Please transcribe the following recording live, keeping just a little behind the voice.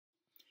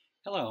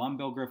Hello, I'm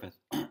Bill Griffith,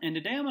 and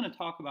today I'm going to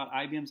talk about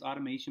IBM's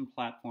Automation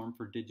Platform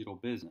for Digital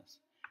Business.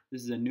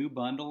 This is a new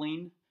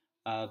bundling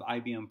of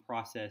IBM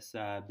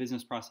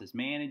Business Process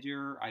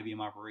Manager, IBM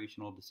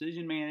Operational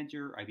Decision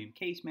Manager, IBM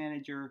Case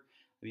Manager,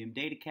 IBM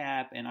Data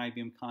Cap, and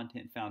IBM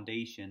Content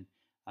Foundation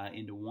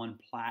into one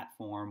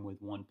platform with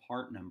one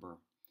part number.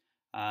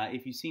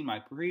 If you've seen my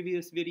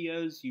previous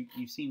videos,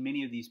 you've seen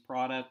many of these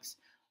products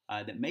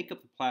that make up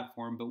the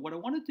platform, but what I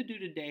wanted to do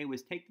today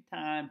was take the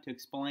time to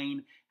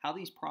explain how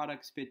these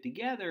products fit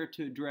together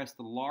to address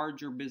the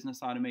larger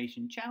business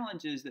automation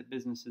challenges that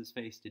businesses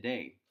face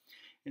today.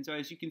 And so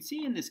as you can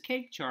see in this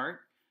cake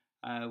chart,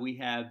 we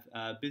have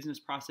business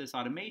process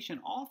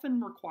automation often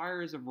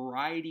requires a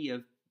variety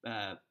of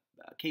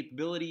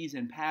capabilities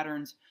and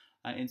patterns.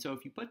 And so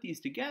if you put these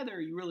together,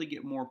 you really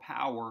get more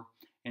power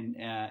and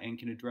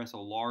can address a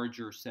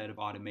larger set of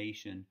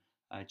automation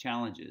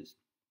challenges.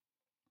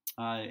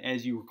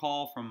 As you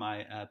recall from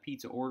my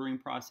pizza ordering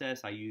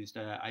process, I used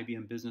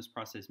IBM Business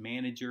Process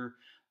Manager.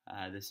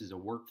 This is a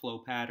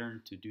workflow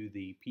pattern to do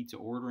the pizza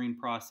ordering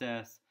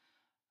process.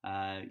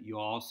 You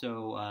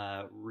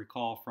also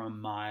recall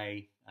from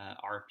my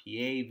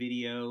RPA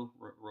video,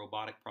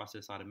 Robotic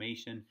Process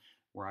Automation,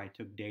 where I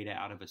took data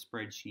out of a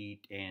spreadsheet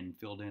and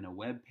filled in a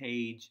web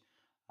page.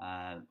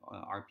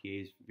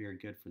 RPA is very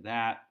good for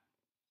that.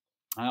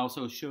 I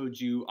also showed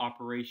you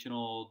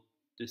Operational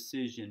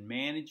Decision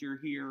Manager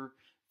here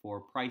for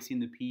pricing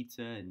the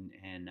pizza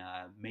and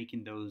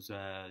making those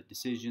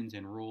decisions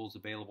and rules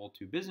available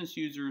to business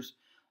users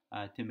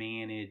to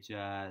manage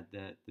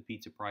the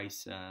pizza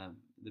prices.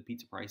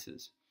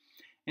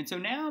 And so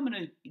now I'm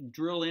going to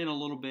drill in a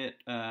little bit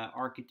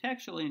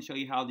architecturally and show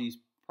you how these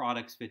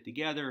products fit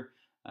together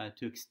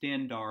to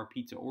extend our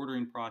pizza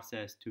ordering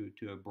process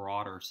to a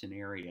broader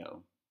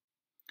scenario.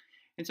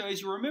 And so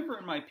as you remember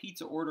in my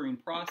pizza ordering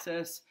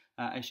process,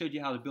 I showed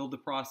you how to build the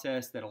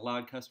process that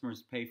allowed customers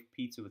to pay for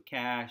pizza with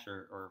cash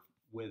or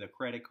with a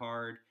credit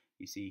card,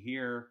 you see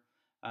here.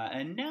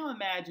 And now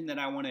imagine that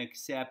I want to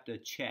accept a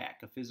check,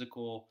 a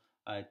physical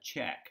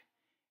check.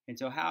 And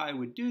so how I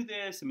would do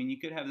this, I mean, you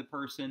could have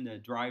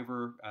the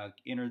driver,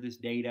 enter this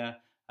data,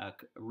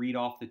 read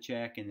off the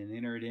check, and then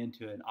enter it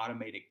into an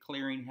automated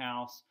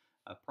clearinghouse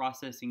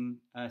processing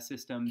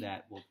system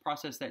that will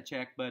process that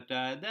check, but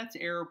that's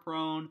error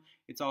prone.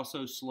 It's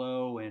also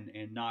slow and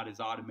not as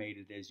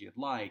automated as you'd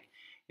like.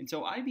 And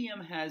so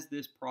IBM has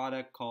this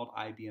product called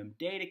Ibm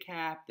Data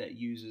Cap that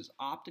uses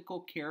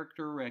optical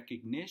character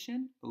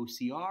recognition,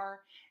 OCR,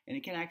 and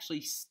it can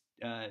actually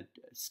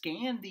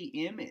scan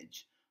the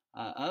image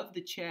of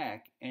the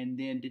check and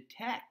then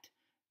detect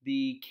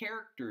the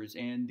characters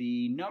and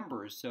the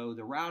numbers, so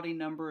the routing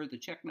number, the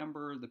check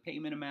number, the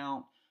payment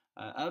amount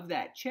of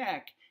that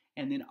check,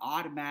 and then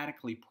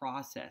automatically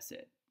process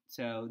it.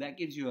 So that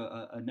gives you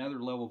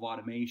another level of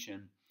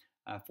automation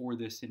for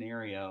this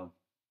scenario.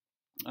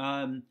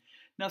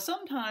 Now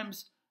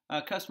sometimes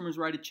customers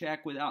write a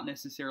check without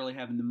necessarily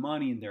having the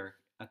money in their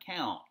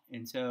account,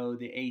 and so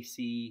the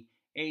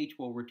ACH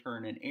will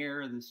return an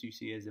error. This you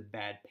see as a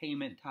bad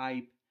payment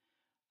type.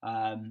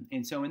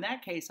 And so in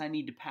that case, I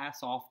need to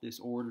pass off this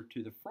order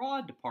to the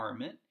fraud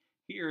department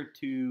here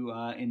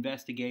to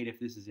investigate if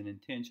this is an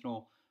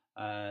intentional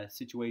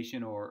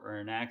situation or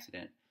an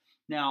accident.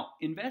 Now,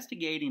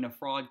 investigating a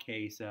fraud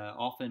case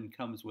often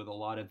comes with a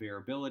lot of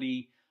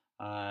variability.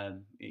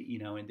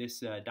 In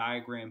this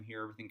diagram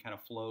here, everything kind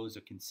of flows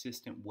a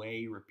consistent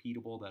way,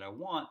 repeatable that I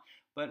want.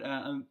 But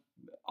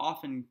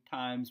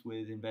oftentimes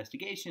with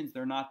investigations,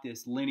 they're not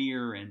this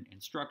linear and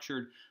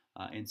structured.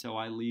 And so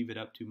I leave it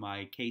up to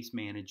my case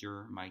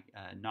manager, my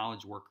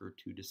knowledge worker,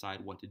 to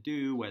decide what to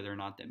do, whether or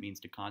not that means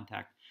to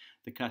contact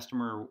the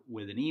customer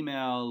with an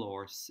email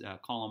or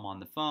call them on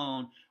the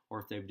phone, or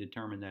if they've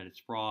determined that it's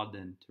fraud,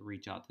 then to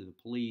reach out to the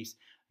police.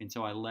 And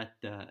so I let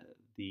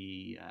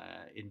the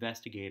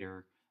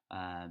investigator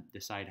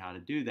decide how to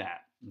do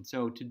that. And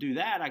so to do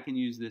that, I can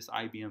use this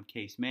IBM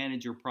Case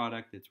Manager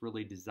product that's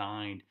really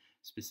designed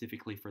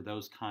specifically for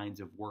those kinds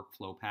of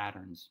workflow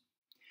patterns.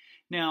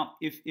 Now,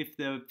 if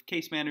the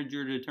case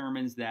manager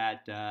determines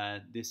that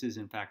this is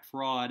in fact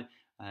fraud,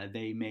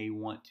 they may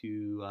want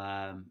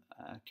to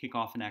kick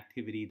off an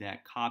activity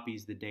that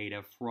copies the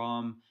data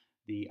from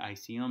the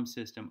ICM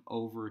system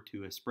over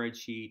to a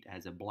spreadsheet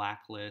as a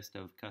blacklist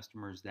of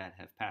customers that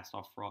have passed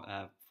off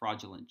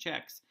fraudulent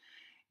checks.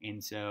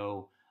 And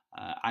so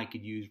I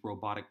could use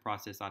robotic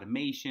process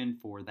automation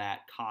for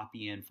that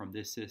copy in from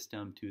this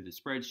system to the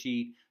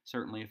spreadsheet.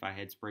 Certainly if I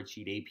had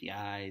spreadsheet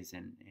APIs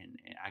and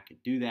I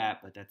could do that,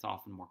 but that's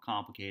often more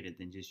complicated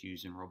than just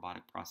using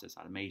robotic process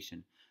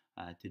automation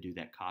to do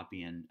that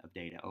copying of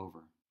data over.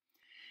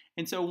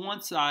 And so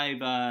once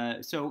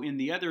so in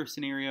the other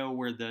scenario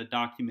where the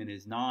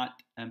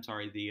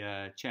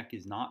check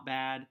is not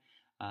bad,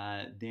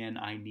 then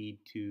I need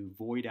to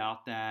void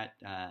out that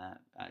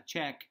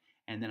check,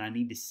 and then I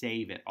need to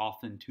save it,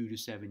 often 2 to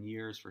 7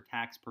 years for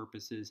tax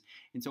purposes.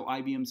 And so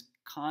IBM's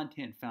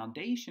Content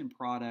Foundation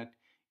product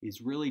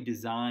is really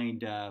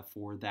designed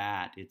for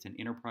that. It's an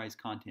enterprise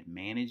content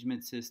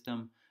management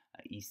system,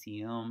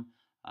 ECM,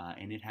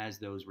 and it has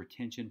those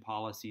retention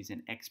policies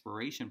and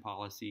expiration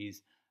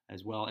policies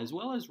as well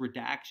as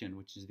redaction,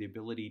 which is the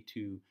ability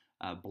to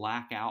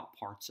black out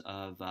parts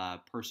of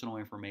personal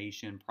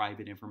information,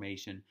 private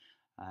information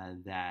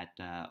that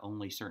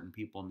only certain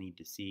people need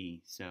to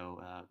see.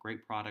 So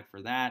great product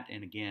for that.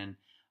 And again,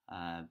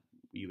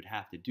 you would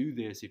have to do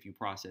this if you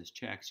process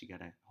checks. You got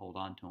to hold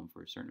on to them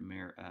for a certain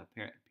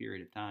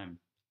period of time.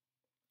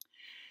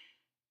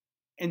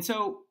 And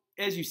so,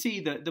 as you see,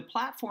 the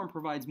platform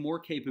provides more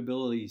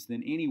capabilities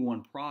than any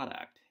one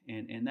product.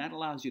 And that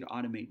allows you to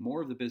automate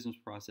more of the business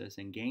process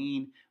and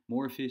gain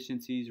more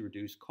efficiencies,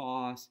 reduce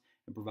costs,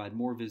 and provide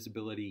more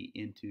visibility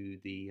into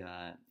the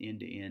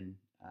end-to-end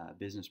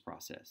business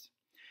process.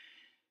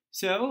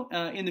 So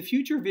in the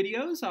future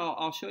videos,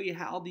 I'll show you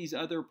how these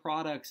other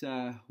products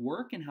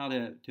work and how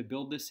to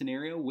build this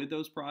scenario with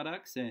those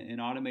products and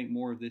automate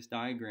more of this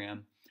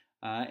diagram.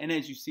 And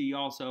as you see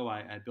also,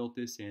 I built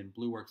this in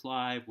BlueWorks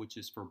Live, which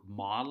is for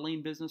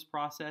modeling business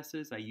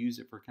processes. I use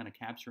it for kind of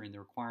capturing the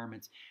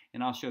requirements.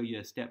 And I'll show you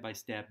a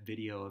step-by-step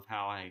video of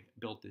how I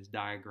built this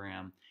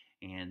diagram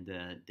and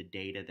the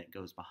data that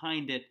goes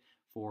behind it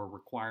for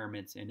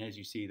requirements. And as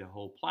you see, the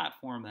whole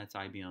platform, that's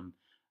IBM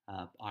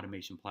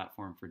Automation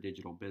Platform for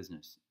digital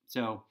business.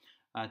 So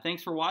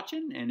thanks for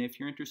watching. And if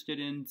you're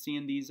interested in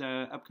seeing these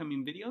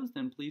upcoming videos,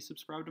 then please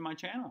subscribe to my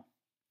channel.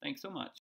 Thanks so much.